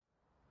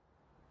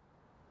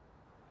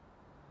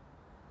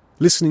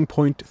Listening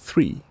point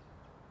 3.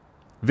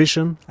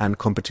 Vision and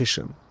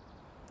competition.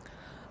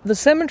 The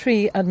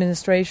cemetery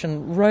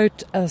administration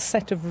wrote a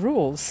set of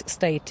rules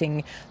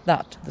stating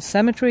that the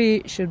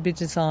cemetery should be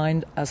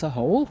designed as a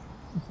whole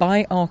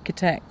by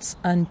architects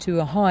and to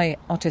a high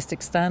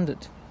artistic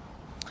standard.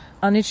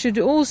 And it should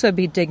also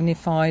be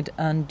dignified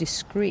and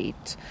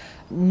discreet,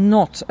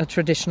 not a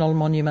traditional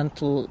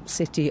monumental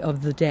city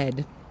of the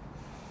dead.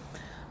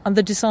 And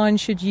the design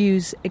should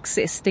use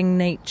existing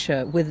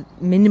nature with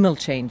minimal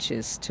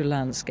changes to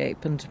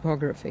landscape and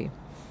topography.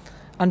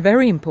 And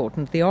very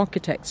important, the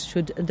architects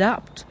should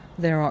adapt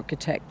their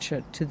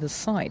architecture to the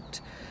site.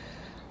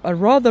 A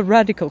rather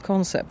radical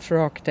concept for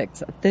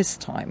architects at this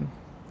time.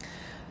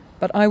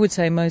 But I would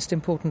say most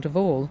important of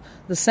all,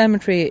 the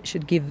cemetery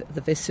should give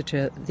the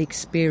visitor the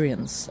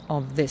experience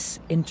of this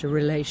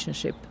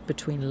interrelationship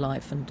between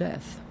life and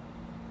death.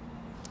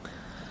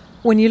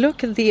 When you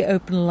look at the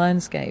open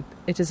landscape,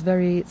 it is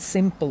very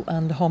simple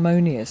and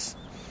harmonious.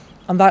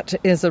 And that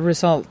is a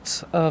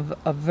result of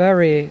a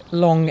very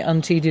long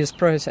and tedious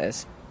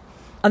process.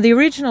 And the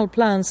original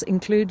plans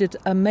included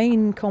a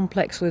main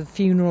complex with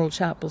funeral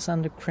chapels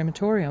and a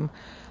crematorium,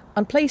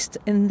 and placed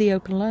in the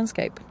open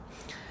landscape.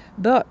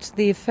 But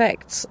the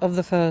effects of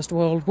the First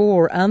World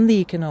War and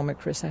the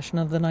economic recession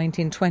of the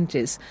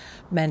 1920s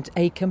meant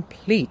a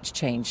complete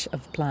change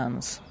of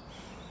plans.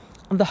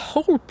 And the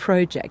whole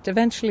project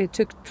eventually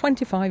took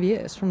 25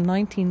 years, from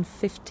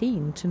 1915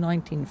 to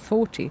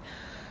 1940,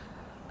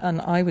 and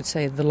I would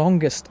say the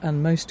longest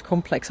and most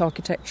complex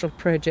architectural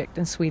project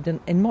in Sweden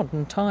in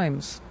modern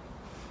times.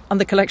 And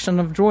the collection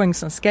of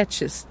drawings and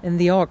sketches in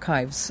the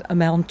archives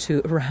amount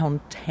to around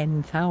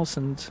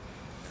 10,000.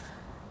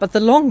 But the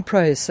long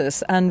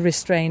process and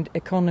restrained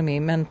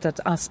economy meant that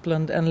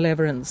Asplund and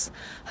Leverance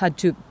had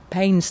to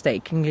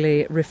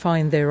painstakingly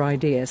refine their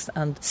ideas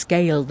and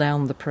scale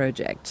down the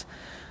project,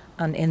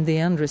 and in the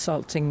end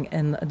resulting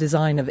in a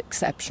design of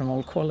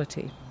exceptional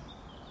quality.